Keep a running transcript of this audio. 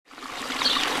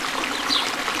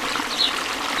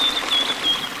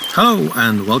Hello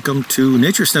and welcome to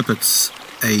Nature Snippets,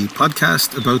 a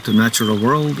podcast about the natural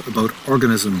world, about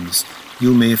organisms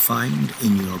you may find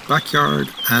in your backyard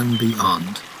and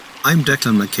beyond. I'm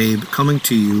Declan McCabe, coming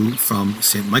to you from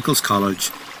St. Michael's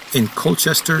College in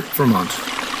Colchester, Vermont.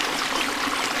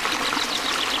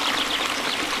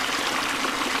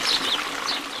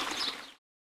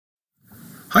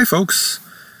 Hi folks.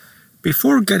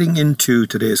 Before getting into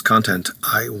today's content,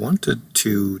 I wanted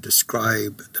to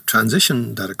describe the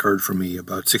transition that occurred for me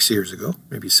about 6 years ago,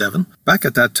 maybe 7. Back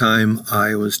at that time,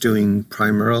 I was doing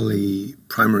primarily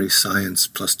primary science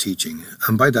plus teaching.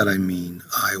 And by that I mean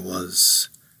I was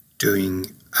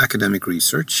doing academic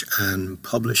research and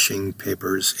publishing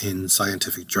papers in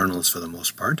scientific journals for the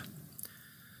most part.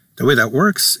 The way that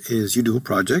works is you do a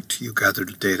project, you gather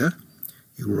the data,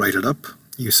 you write it up,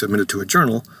 you submit it to a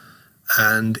journal,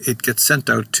 and it gets sent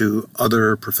out to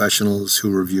other professionals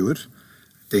who review it.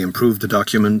 They improve the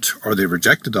document or they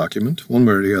reject the document, one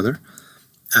way or the other,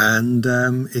 and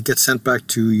it gets sent back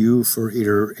to you for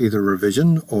either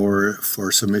revision or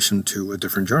for submission to a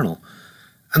different journal.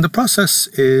 And the process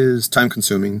is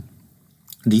time-consuming.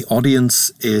 The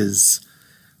audience is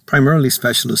primarily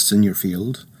specialists in your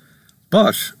field,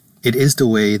 but it is the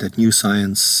way that new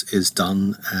science is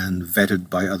done and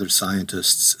vetted by other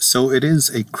scientists, so it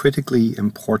is a critically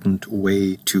important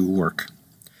way to work.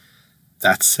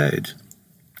 That said,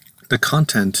 the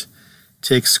content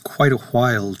takes quite a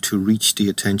while to reach the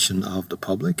attention of the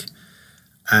public,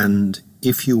 and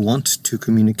if you want to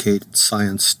communicate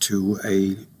science to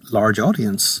a large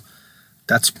audience,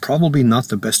 that's probably not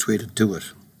the best way to do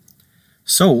it.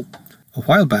 So, a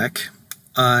while back,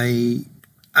 I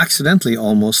accidentally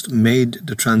almost made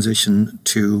the transition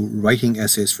to writing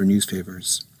essays for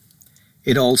newspapers.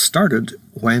 It all started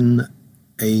when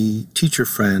a teacher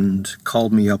friend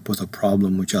called me up with a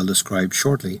problem which I'll describe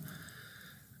shortly,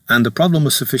 and the problem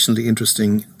was sufficiently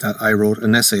interesting that I wrote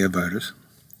an essay about it.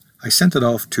 I sent it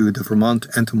off to the Vermont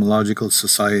Entomological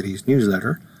Society's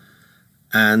newsletter,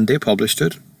 and they published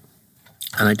it,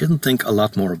 and I didn't think a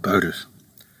lot more about it.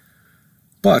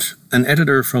 But an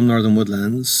editor from Northern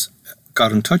Woodlands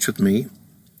got in touch with me,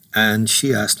 and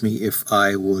she asked me if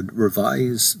I would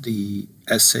revise the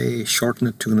essay, shorten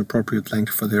it to an appropriate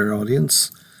length for their audience,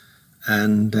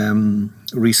 and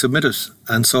resubmit it.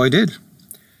 And so I did.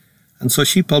 And so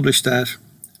she published that,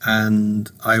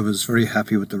 and I was very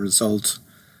happy with the result.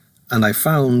 And I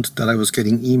found that I was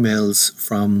getting emails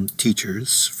from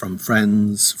teachers, from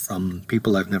friends, from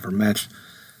people I've never met,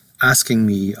 asking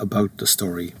me about the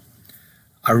story.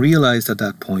 I realized at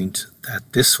that point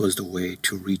that this was the way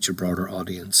to reach a broader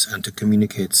audience and to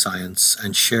communicate science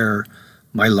and share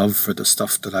my love for the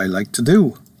stuff that I like to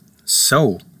do.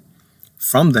 So,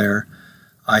 from there,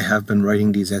 I have been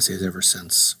writing these essays ever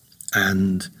since,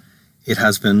 and it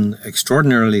has been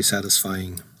extraordinarily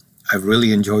satisfying. I've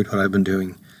really enjoyed what I've been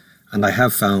doing, and I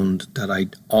have found that I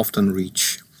often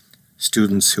reach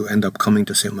students who end up coming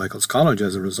to St. Michael's College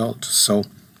as a result. So,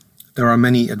 there are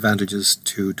many advantages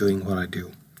to doing what I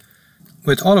do.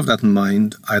 With all of that in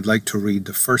mind, I'd like to read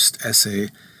the first essay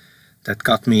that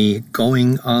got me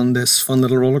going on this fun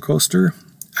little roller coaster,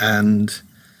 and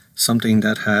something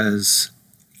that has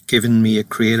given me a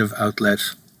creative outlet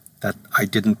that I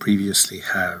didn't previously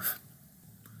have.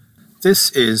 This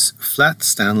is Flat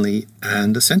Stanley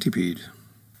and the Centipede.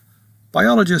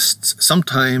 Biologists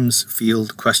sometimes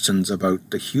field questions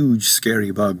about the huge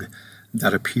scary bug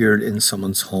that appeared in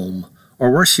someone's home,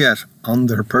 or worse yet, on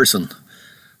their person.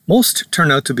 Most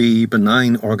turn out to be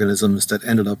benign organisms that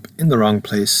ended up in the wrong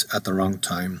place at the wrong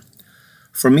time.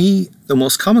 For me, the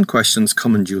most common questions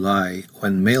come in July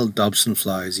when male Dobson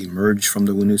flies emerge from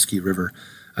the Winooski River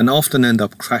and often end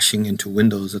up crashing into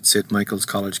windows at St. Michael's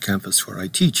College campus where I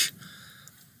teach.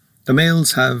 The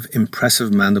males have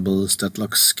impressive mandibles that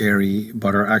look scary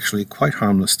but are actually quite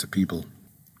harmless to people.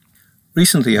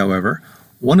 Recently, however,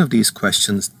 one of these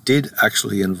questions did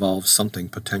actually involve something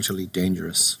potentially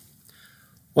dangerous.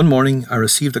 One morning, I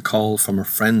received a call from a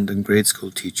friend and grade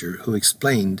school teacher who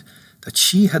explained that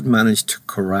she had managed to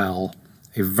corral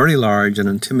a very large and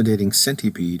intimidating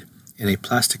centipede in a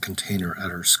plastic container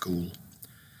at her school.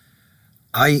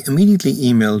 I immediately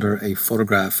emailed her a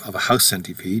photograph of a house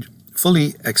centipede,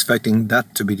 fully expecting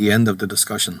that to be the end of the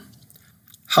discussion.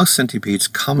 House centipedes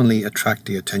commonly attract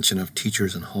the attention of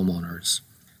teachers and homeowners.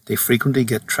 They frequently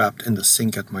get trapped in the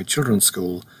sink at my children's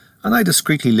school, and I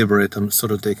discreetly liberate them so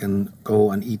that they can go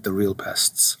and eat the real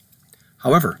pests.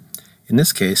 However, in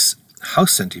this case,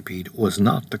 house centipede was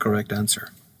not the correct answer.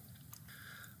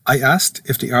 I asked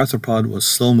if the arthropod was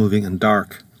slow-moving and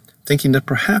dark, thinking that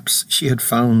perhaps she had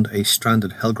found a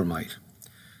stranded hellgrammite.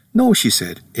 No, she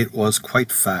said, it was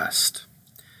quite fast.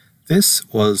 This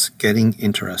was getting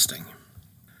interesting.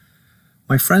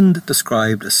 My friend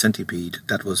described a centipede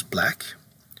that was black,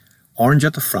 orange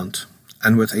at the front,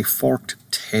 and with a forked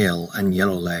tail and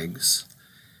yellow legs.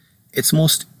 Its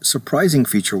most surprising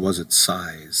feature was its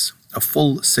size, a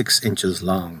full 6 inches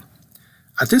long.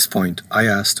 At this point, I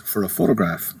asked for a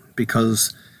photograph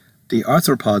because the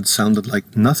arthropod sounded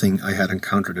like nothing I had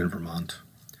encountered in Vermont.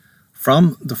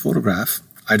 From the photograph,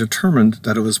 I determined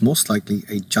that it was most likely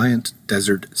a giant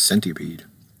desert centipede.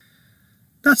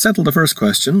 That settled the first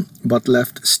question, but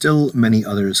left still many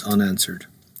others unanswered.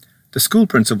 The school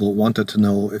principal wanted to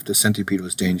know if the centipede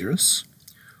was dangerous.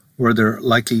 Were there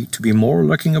likely to be more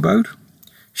lurking about?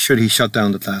 Should he shut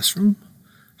down the classroom?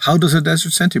 How does a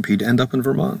desert centipede end up in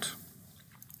Vermont?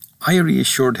 I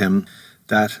reassured him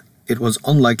that it was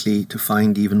unlikely to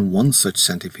find even one such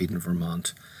centipede in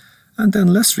Vermont, and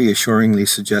then less reassuringly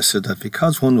suggested that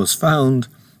because one was found,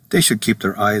 they should keep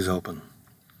their eyes open.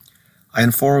 I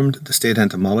informed the state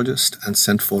entomologist and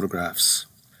sent photographs.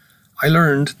 I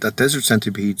learned that desert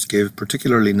centipedes give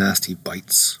particularly nasty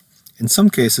bites. In some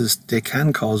cases, they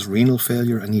can cause renal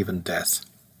failure and even death.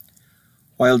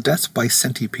 While death by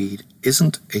centipede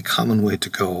isn't a common way to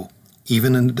go,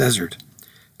 even in the desert,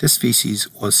 this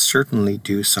species was certainly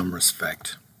due some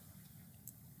respect.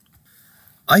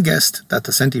 I guessed that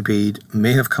the centipede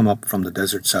may have come up from the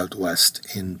desert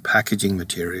southwest in packaging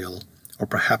material or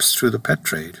perhaps through the pet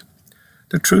trade.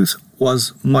 The truth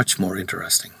was much more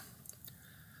interesting.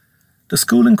 The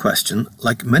school in question,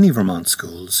 like many Vermont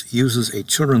schools, uses a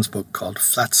children's book called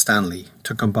Flat Stanley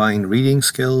to combine reading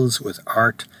skills with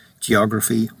art,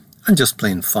 geography, and just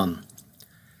plain fun.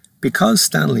 Because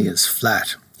Stanley is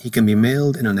flat, he can be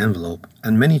mailed in an envelope,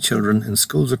 and many children in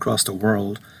schools across the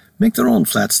world make their own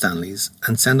Flat Stanleys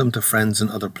and send them to friends in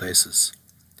other places.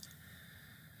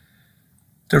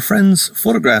 Their friends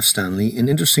photograph Stanley in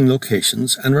interesting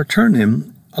locations and return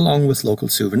him along with local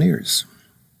souvenirs.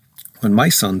 When my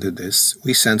son did this,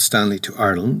 we sent Stanley to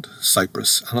Ireland,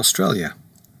 Cyprus, and Australia.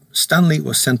 Stanley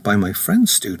was sent by my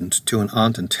friend's student to an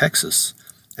aunt in Texas,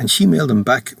 and she mailed him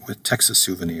back with Texas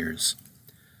souvenirs.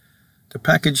 The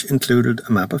package included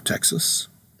a map of Texas,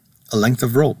 a length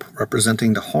of rope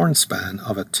representing the horn span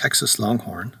of a Texas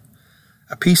longhorn,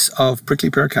 a piece of prickly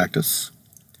pear cactus,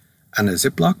 and a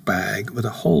Ziploc bag with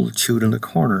a hole chewed in the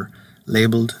corner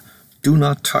labelled "Do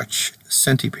Not Touch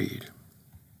Centipede."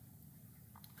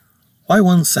 Why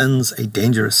one sends a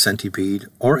dangerous centipede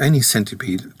or any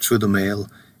centipede through the mail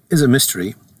is a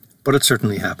mystery, but it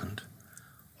certainly happened.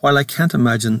 While I can't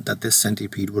imagine that this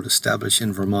centipede would establish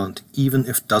in Vermont even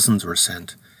if dozens were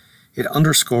sent, it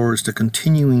underscores the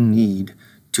continuing need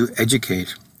to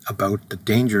educate about the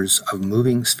dangers of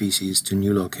moving species to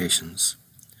new locations.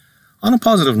 On a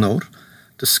positive note,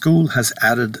 the school has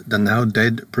added the now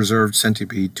dead preserved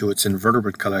centipede to its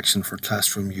invertebrate collection for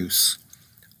classroom use.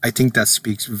 I think that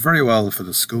speaks very well for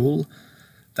the school,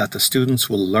 that the students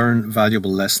will learn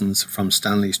valuable lessons from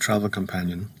Stanley's travel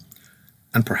companion,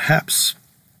 and perhaps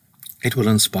it will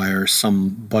inspire some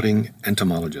budding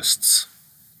entomologists.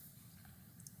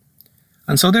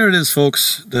 And so there it is,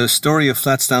 folks, the story of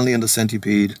Flat Stanley and the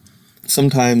centipede.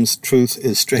 Sometimes truth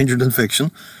is stranger than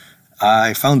fiction.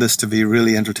 I found this to be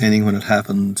really entertaining when it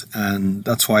happened, and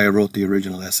that's why I wrote the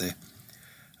original essay.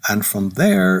 And from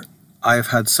there, I've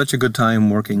had such a good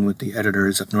time working with the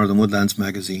editors at Northern Woodlands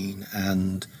magazine,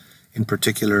 and in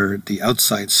particular the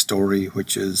Outside Story,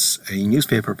 which is a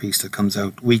newspaper piece that comes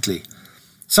out weekly.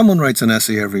 Someone writes an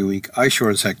essay every week. I sure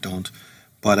as heck don't,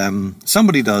 but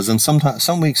somebody does, and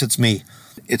some weeks it's me.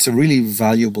 It's a really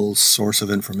valuable source of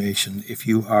information if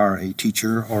you are a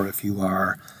teacher, or if you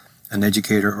are an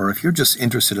educator, or if you're just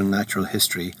interested in natural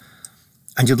history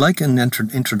and you'd like an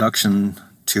introduction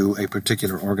to a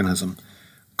particular organism.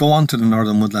 Go on to the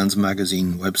Northern Woodlands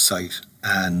magazine website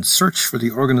and search for the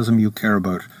organism you care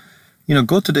about.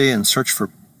 Go today and search for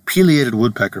pileated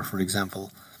woodpecker, for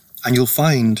example, and you'll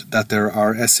find that there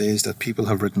are essays that people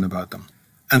have written about them.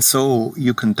 And so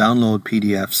you can download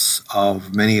PDFs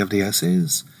of many of the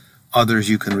essays. Others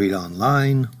you can read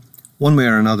online. One way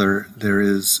or another, there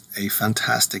is a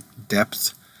fantastic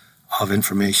depth of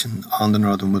information on the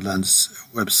Northern Woodlands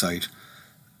website,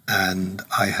 and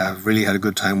I have really had a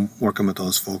good time working with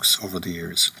those folks over the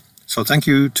years. So thank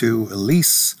you to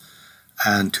Elise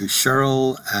and to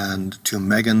Cheryl and to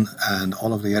Megan and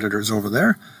all of the editors over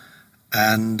there.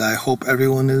 And I hope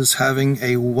everyone is having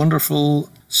a wonderful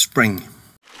spring.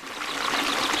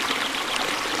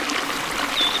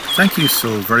 Thank you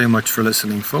so very much for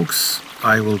listening, folks.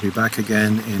 I will be back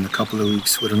again in a couple of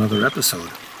weeks with another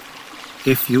episode.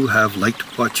 If you have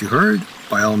liked what you heard,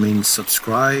 by all means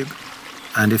subscribe.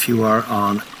 And if you are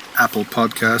on Apple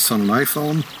Podcasts on an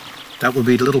iPhone, That will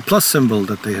be the little plus symbol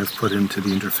that they have put into the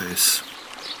interface.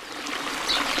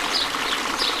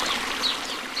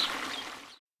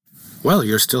 Well,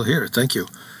 you're still here. Thank you.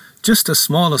 Just a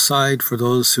small aside for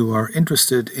those who are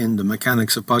interested in the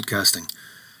mechanics of podcasting.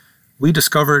 We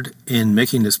discovered in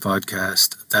making this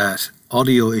podcast that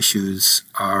audio issues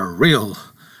are real,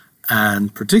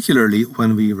 and particularly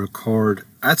when we record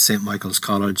at St. Michael's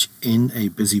College in a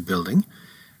busy building.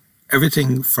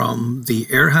 Everything from the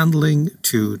air handling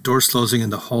to doors closing in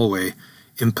the hallway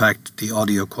impact the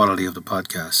audio quality of the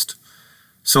podcast.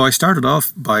 So I started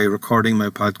off by recording my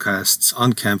podcasts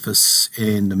on campus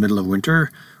in the middle of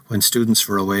winter when students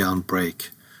were away on break.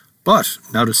 But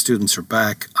now that students are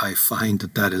back, I find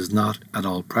that that is not at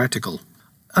all practical.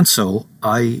 And so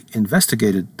I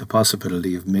investigated the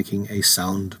possibility of making a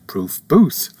soundproof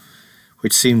booth,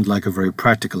 which seemed like a very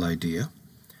practical idea.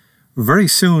 Very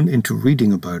soon into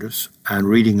reading about it, and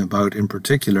reading about in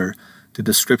particular the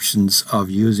descriptions of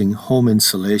using home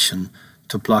insulation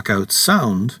to block out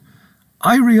sound,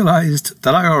 I realized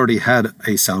that I already had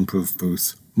a soundproof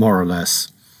booth, more or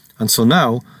less. And so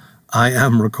now I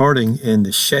am recording in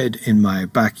the shed in my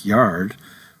backyard,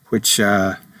 which,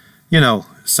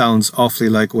 sounds awfully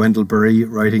like Wendell Berry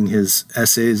writing his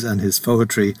essays and his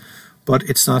poetry, but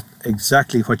it's not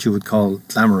exactly what you would call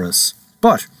glamorous.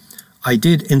 But I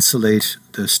did insulate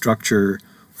the structure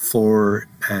for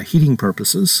heating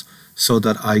purposes so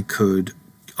that I could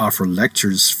offer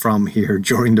lectures from here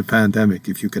during the pandemic,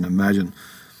 if you can imagine,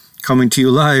 coming to you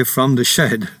live from the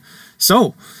shed.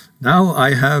 So now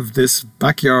I have this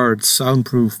backyard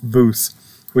soundproof booth,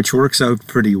 which works out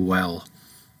pretty well.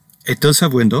 It does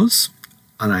have windows,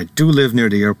 and I do live near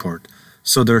the airport,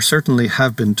 so there certainly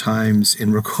have been times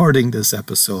in recording this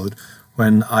episode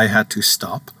when I had to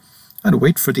stop and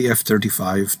wait for the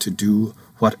F-35 to do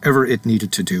whatever it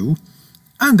needed to do,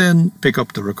 and then pick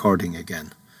up the recording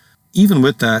again. Even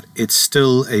with that, it's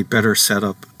still a better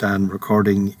setup than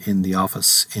recording in the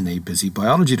office in a busy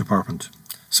biology department.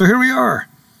 So here we are.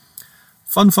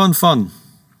 Fun, fun, fun.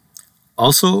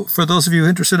 Also, for those of you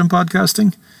interested in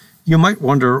podcasting, you might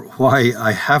wonder why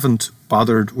I haven't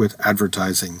bothered with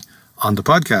advertising on the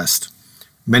podcast.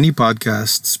 Many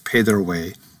podcasts pay their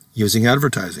way using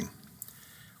advertising.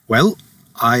 Well,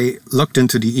 I looked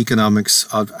into the economics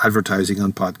of advertising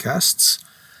on podcasts,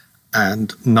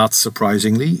 and not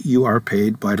surprisingly, you are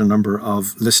paid by the number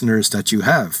of listeners that you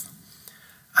have.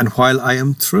 And while I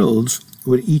am thrilled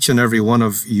with each and every one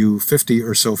of you 50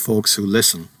 or so folks who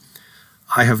listen,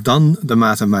 I have done the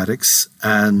mathematics,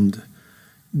 and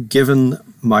given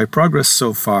my progress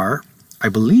so far, I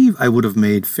believe I would have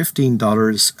made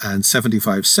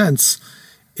 $15.75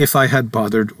 if I had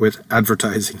bothered with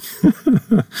advertising.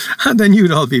 And then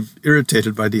you'd all be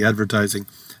irritated by the advertising.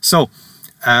 So,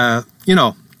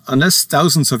 unless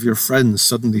thousands of your friends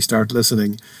suddenly start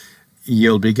listening,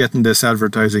 you'll be getting this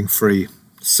advertising free.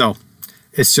 So,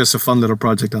 it's just a fun little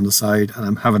project on the side, and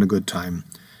I'm having a good time.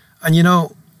 And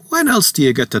when else do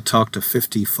you get to talk to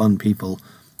 50 fun people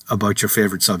about your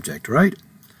favorite subject, right?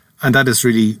 And that is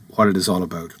really what it is all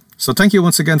about. So thank you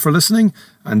once again for listening,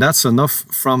 and that's enough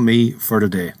from me for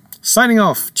today. Signing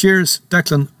off. Cheers,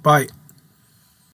 Declan. Bye.